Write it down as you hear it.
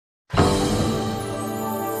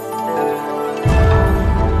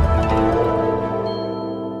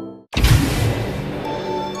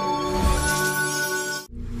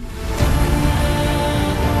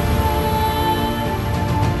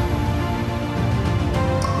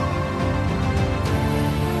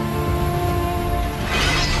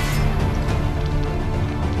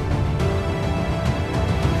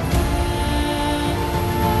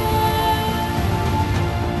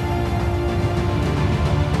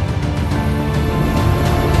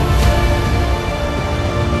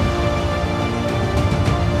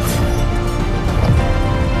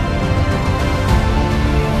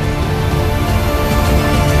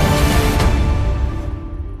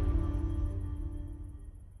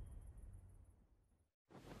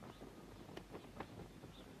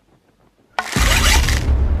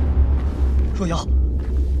若瑶，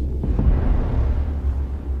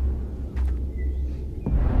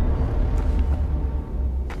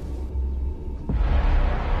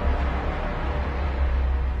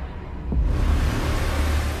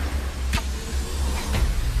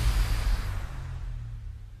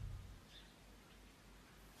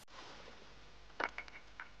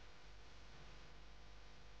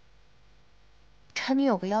臣女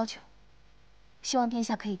有个要求，希望殿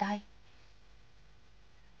下可以答应。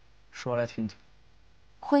说来听听。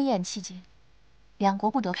婚宴期间，两国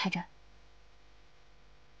不得开战，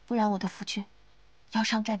不然我的夫君要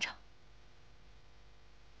上战场。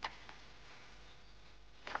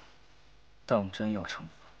当真要惩罚？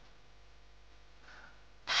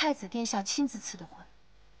太子殿下亲自赐的婚，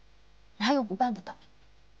哪有不办的道理？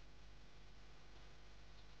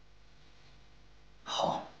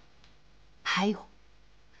好。还有，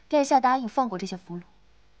殿下答应放过这些俘虏，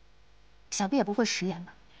想必也不会食言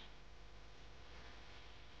吧？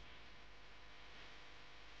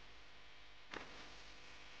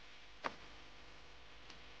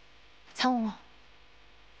苍梧，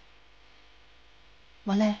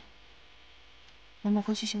我累，我们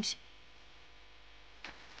回去休息。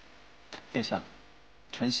殿下，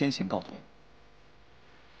臣先行告退。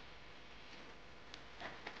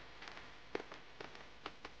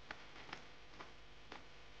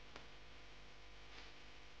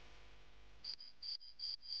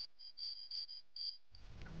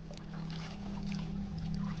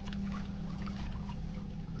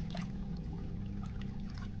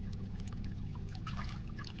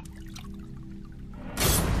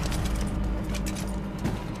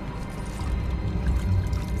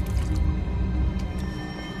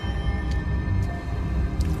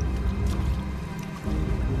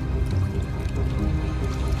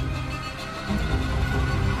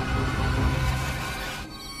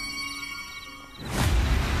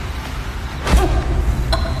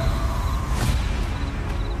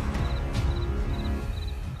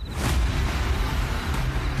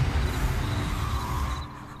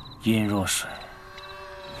殷若水，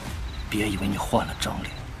别以为你换了张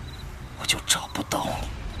脸，我就找不到你。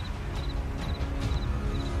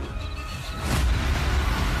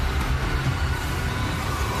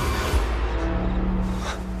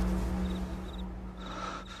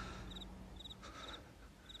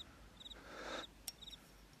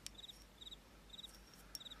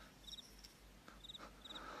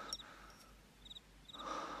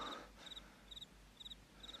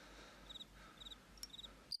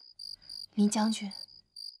林将军，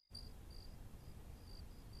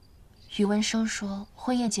宇文生说，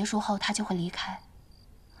婚宴结束后他就会离开，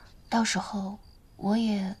到时候我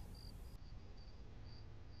也……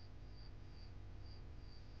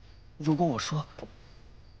如果我说，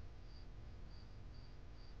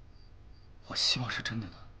我希望是真的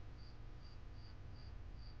呢？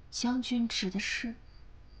将军指的是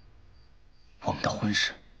我们的婚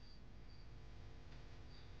事。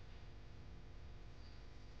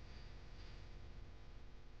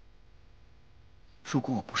如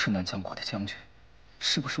果我不是南疆国的将军，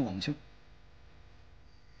是不是我们就……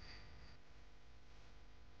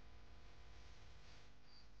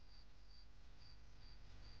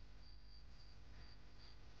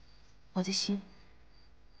我的心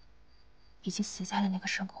已经死在了那个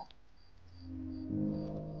深宫。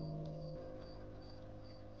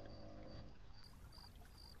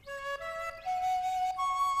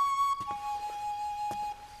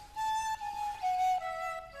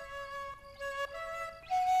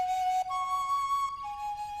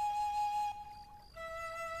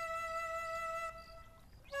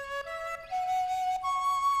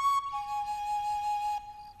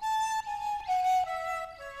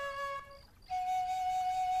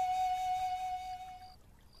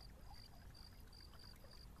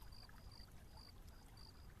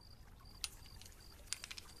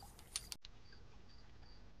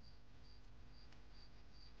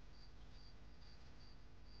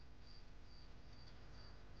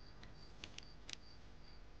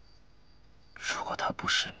如果他不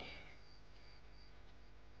是你，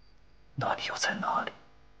那你又在哪里？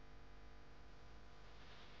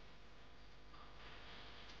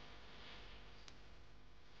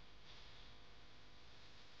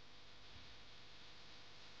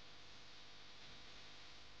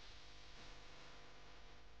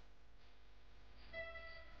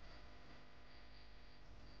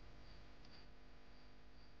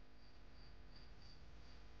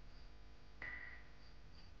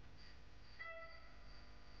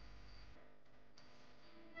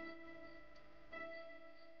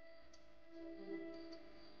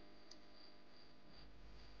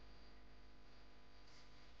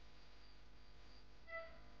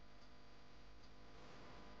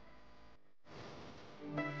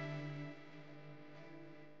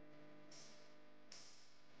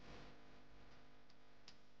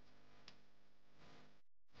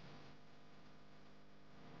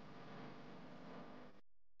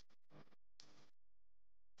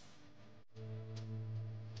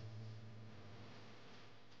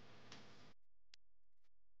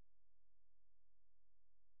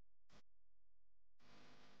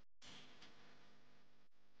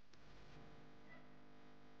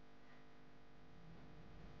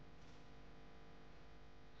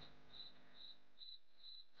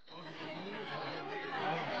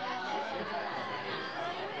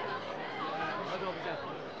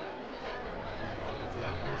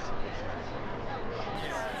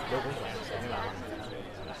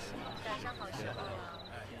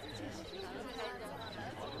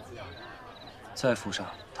在府上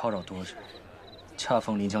叨扰多日，恰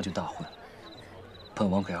逢林将军大婚，本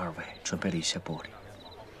王给二位准备了一些玻璃。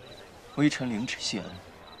微臣领旨谢恩。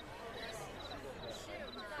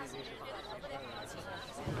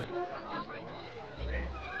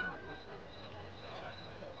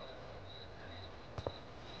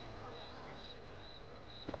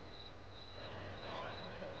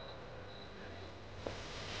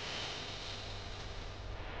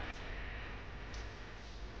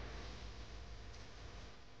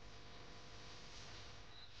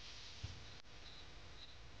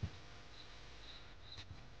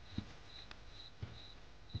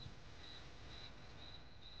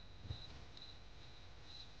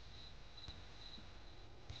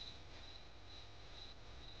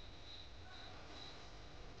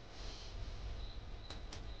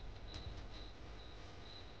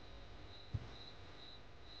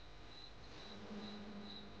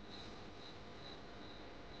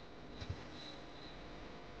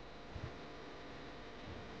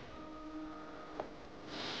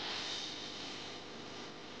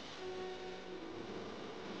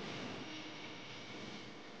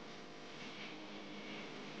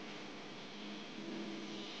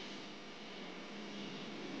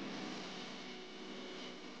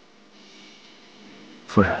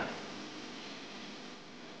夫人，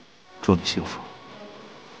祝你幸福。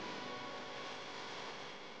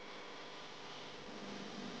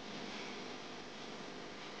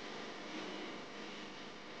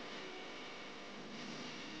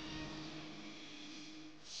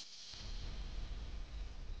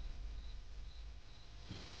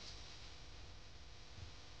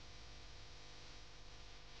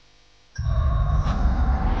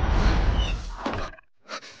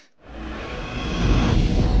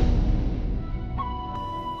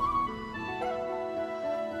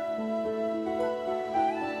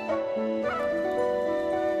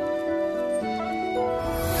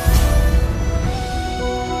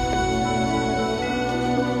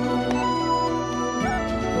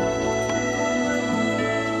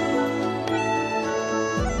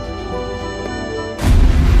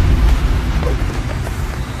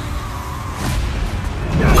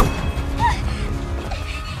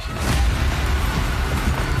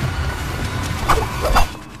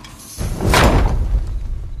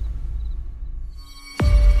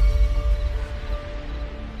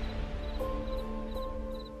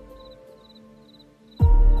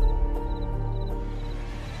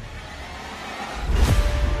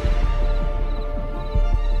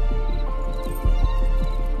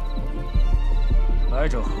来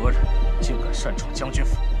者何人？竟敢擅闯将军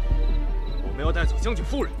府！我们要带走将军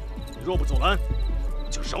夫人，你若不阻拦，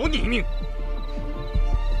就饶你一命。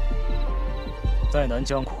在南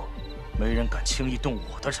疆国，没人敢轻易动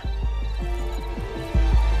我的人。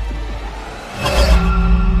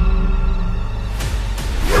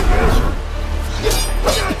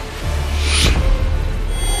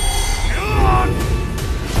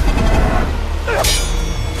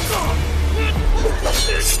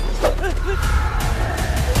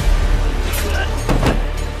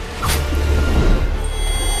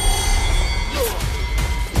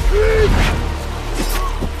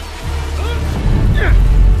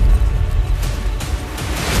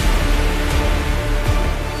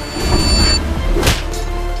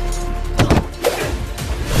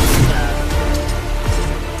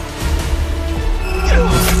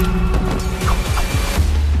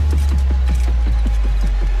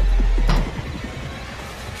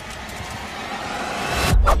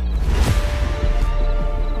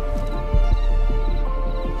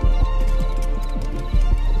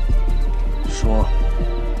说，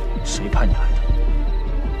谁派你来的？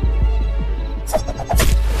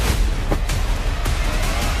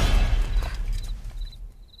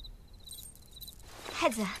太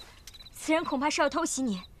子，此人恐怕是要偷袭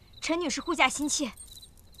你。陈女士护驾心切。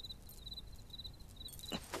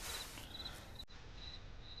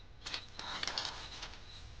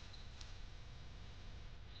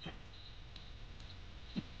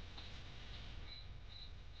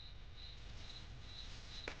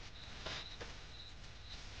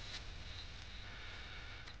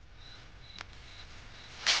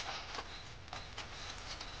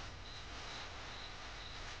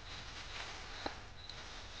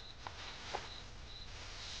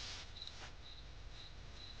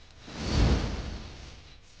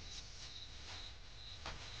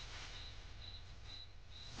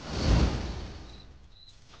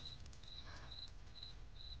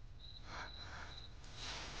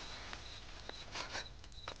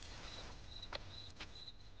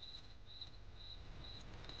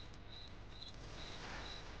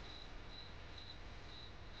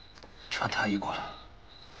传太医过来。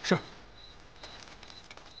是。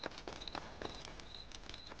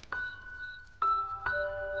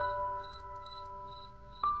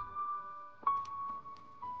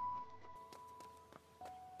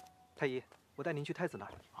我带您去太子那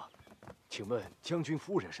儿。啊，请问将军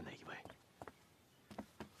夫人是哪一位？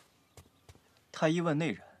太医问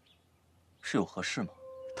内人，是有何事吗？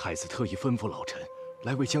太子特意吩咐老臣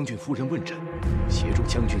来为将军夫人问诊，协助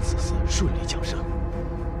将军此次顺利降生。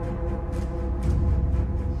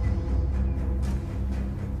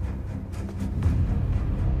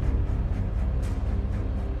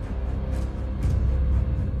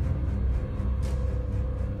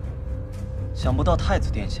 想不到太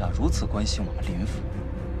子殿下如此关心我们林府，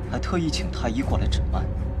还特意请太医过来诊脉。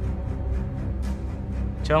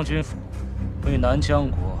将军府为南疆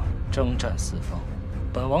国征战四方，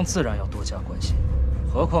本王自然要多加关心。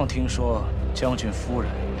何况听说将军夫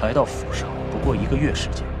人来到府上不过1个月时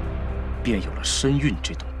间，便有了身孕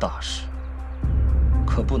这等大事，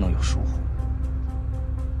可不能有疏忽。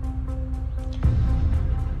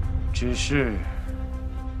只是。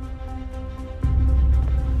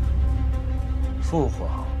 父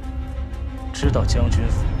皇知道将军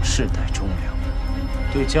府世代忠良，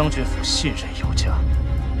对将军府信任有加，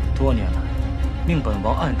多年来命本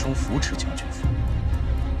王暗中扶持将军府，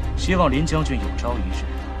希望林将军有朝一日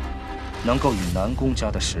能够与南宫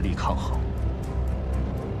家的实力抗衡。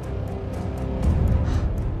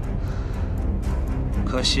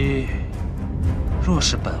可惜，若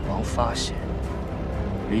是本王发现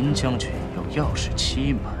林将军有钥匙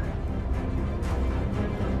欺瞒，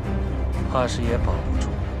 怕是也保不住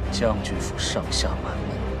将军府上下满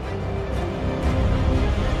门。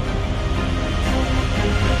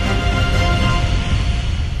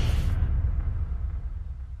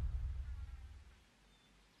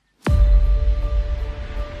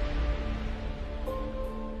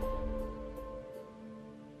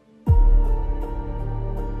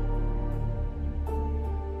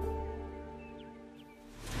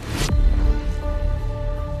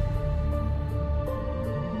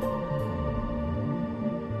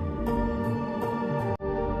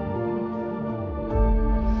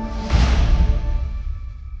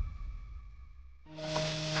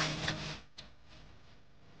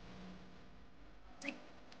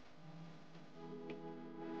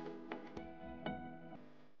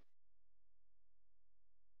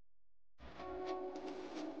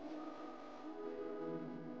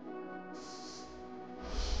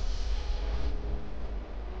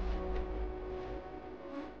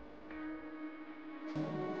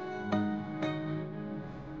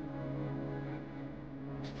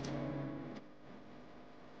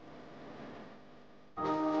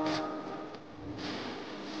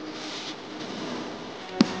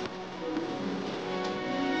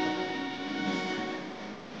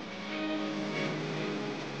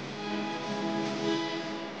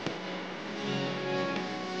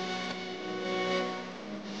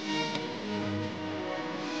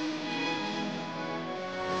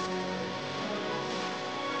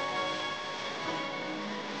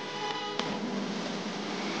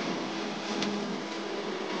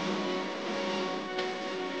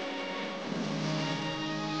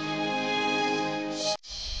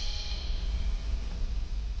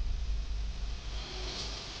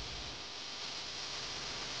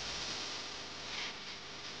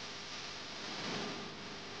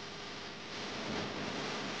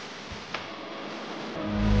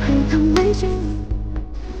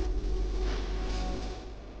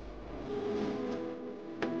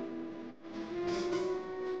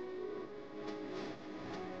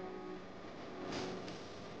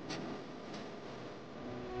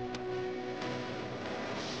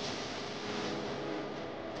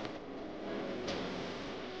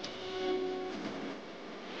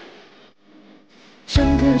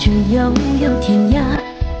相隔却遥遥天涯。